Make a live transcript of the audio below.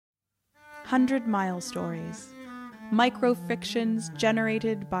100-mile stories. Micro-fictions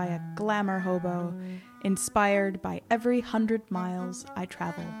generated by a glamour hobo, inspired by every 100 miles I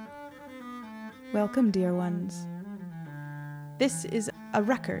travel. Welcome, dear ones. This is a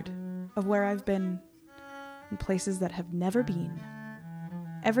record of where I've been and places that have never been.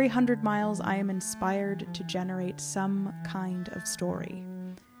 Every 100 miles I am inspired to generate some kind of story.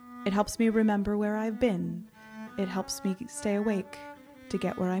 It helps me remember where I've been. It helps me stay awake to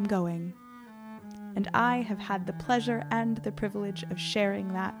get where I'm going. And I have had the pleasure and the privilege of sharing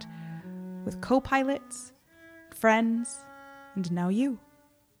that with co-pilots, friends, and now you.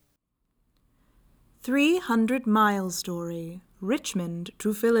 300-mile story, Richmond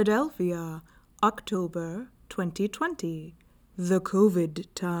to Philadelphia, October 2020, the COVID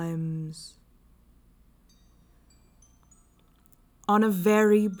times. On a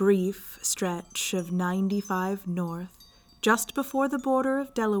very brief stretch of 95 North, just before the border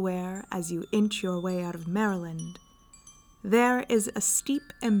of Delaware as you inch your way out of Maryland, there is a steep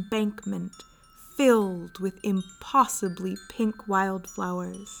embankment filled with impossibly pink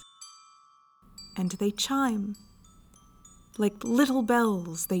wildflowers. And they chime. Like little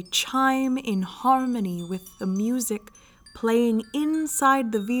bells, they chime in harmony with the music playing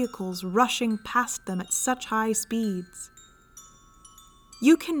inside the vehicles rushing past them at such high speeds.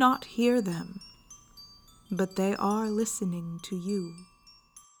 You cannot hear them, but they are listening to you.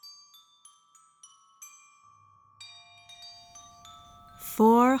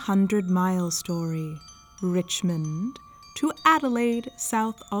 "400-mile story, Richmond to Adelaide,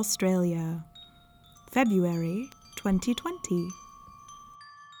 South Australia, February 2020.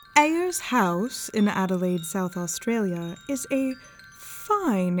 Ayers House in Adelaide, South Australia is a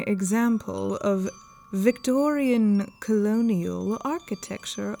fine example of Victorian colonial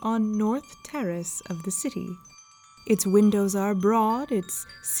architecture on North Terrace of the city. Its windows are broad, its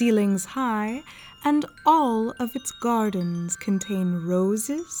ceilings high, and all of its gardens contain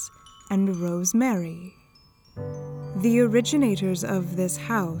roses and rosemary. The originators of this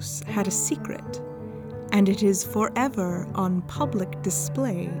house had a secret, and it is forever on public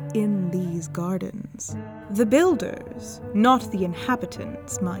display in these gardens. The builders, not the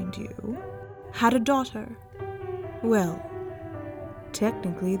inhabitants, mind you, had a daughter. Well,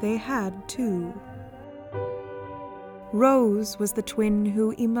 technically they had two. Rose was the twin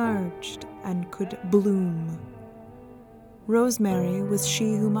who emerged and could bloom. Rosemary was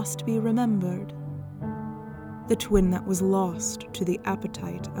she who must be remembered, the twin that was lost to the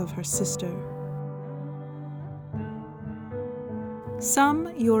appetite of her sister.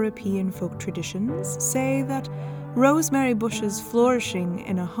 Some European folk traditions say that rosemary bushes flourishing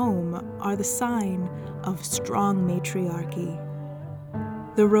in a home are the sign of strong matriarchy.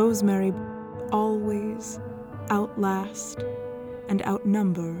 The rosemary always outlast and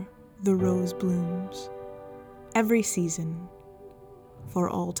outnumber the rose blooms, every season, for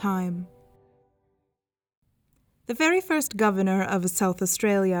all time. The very first governor of South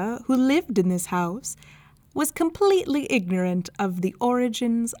Australia who lived in this house was completely ignorant of the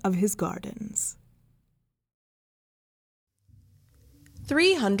origins of his gardens.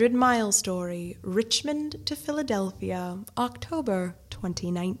 300-mile story, Richmond to Philadelphia, October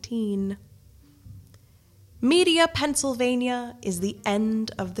 2019. Media, Pennsylvania is the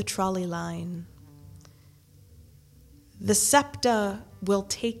end of the trolley line. The SEPTA will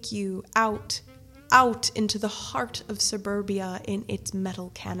take you out into the heart of suburbia in its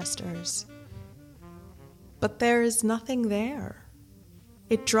metal canisters. But there is nothing there.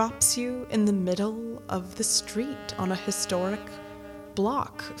 It drops you in the middle of the street on a historic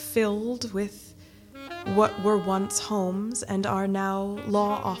block filled with what were once homes and are now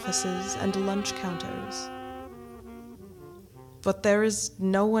law offices and lunch counters. But there is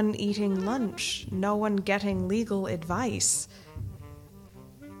no one eating lunch, no one getting legal advice.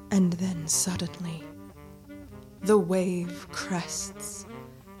 And then suddenly, the wave crests.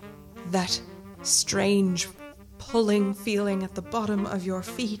 That strange pulling feeling at the bottom of your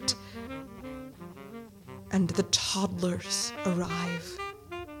feet. And the toddlers arrive.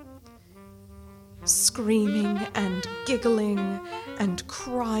 Screaming and giggling and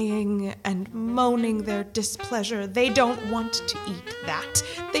crying and moaning their displeasure. They don't want to eat that.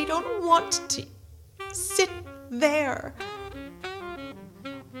 They don't want to sit there.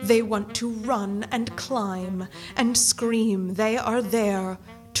 They want to run and climb and scream. They are there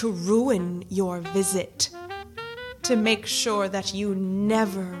to ruin your visit, to make sure that you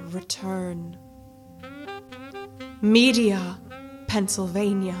never return. Media,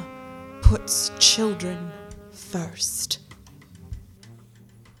 Pennsylvania, puts children first.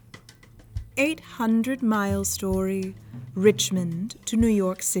 800-mile story, Richmond to New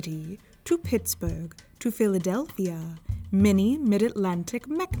York City, to Pittsburgh to Philadelphia, Mini Mid-Atlantic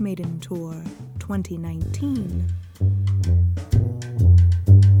Mech Maiden Tour 2019.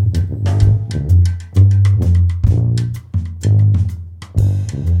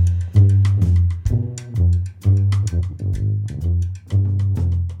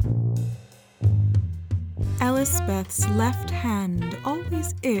 Elizabeth's left hand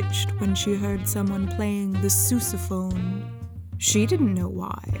always itched when she heard someone playing the sousaphone. She didn't know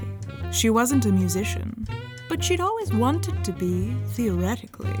why. She wasn't a musician, but she'd always wanted to be,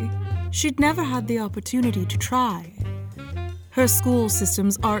 theoretically. She'd never had the opportunity to try. Her school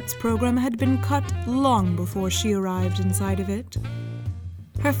system's arts program had been cut long before she arrived inside of it.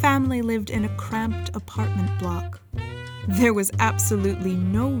 Her family lived in a cramped apartment block. There was absolutely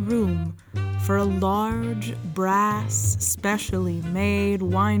no room for a large, brass, specially made,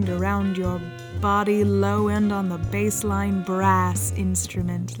 wind around your body, low end on the baseline brass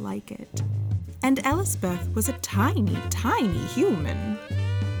instrument like it. And Elizabeth was a tiny, tiny human.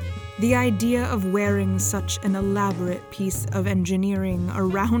 The idea of wearing such an elaborate piece of engineering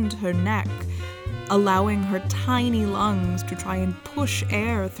around her neck, allowing her tiny lungs to try and push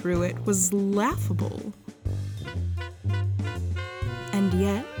air through it, was laughable. And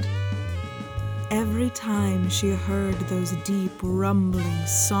yet, every time she heard those deep, rumbling,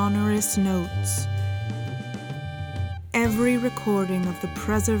 sonorous notes, every recording of the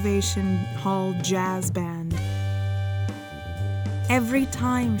Preservation Hall Jazz Band, every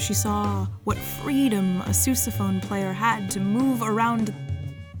time she saw what freedom a sousaphone player had to move around,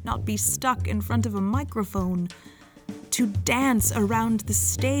 not be stuck in front of a microphone, to dance around the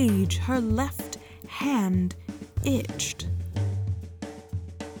stage, her left hand itched.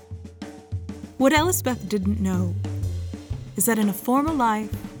 What Elizabeth didn't know is that in a former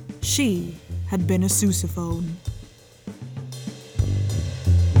life, she had been a sousaphone.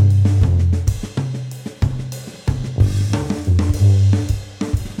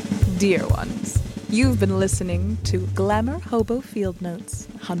 Dear ones, you've been listening to Glamour Hobo Field Notes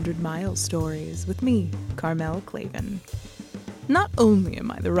 100 Mile Stories with me, Carmel Clavin. Not only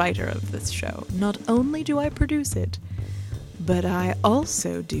am I the writer of this show, not only do I produce it, but I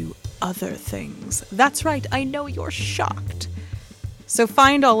also do other things. That's right, I know you're shocked. So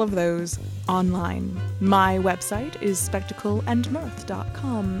find all of those online. My website is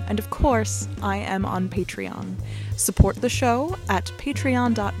spectacleandmirth.com, and of course, I am on Patreon. Support the show at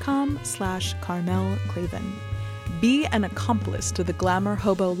patreon.com/Carmel Clavin. Be an accomplice to the Glamour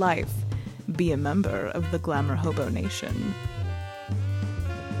Hobo life. Be a member of the Glamour Hobo Nation.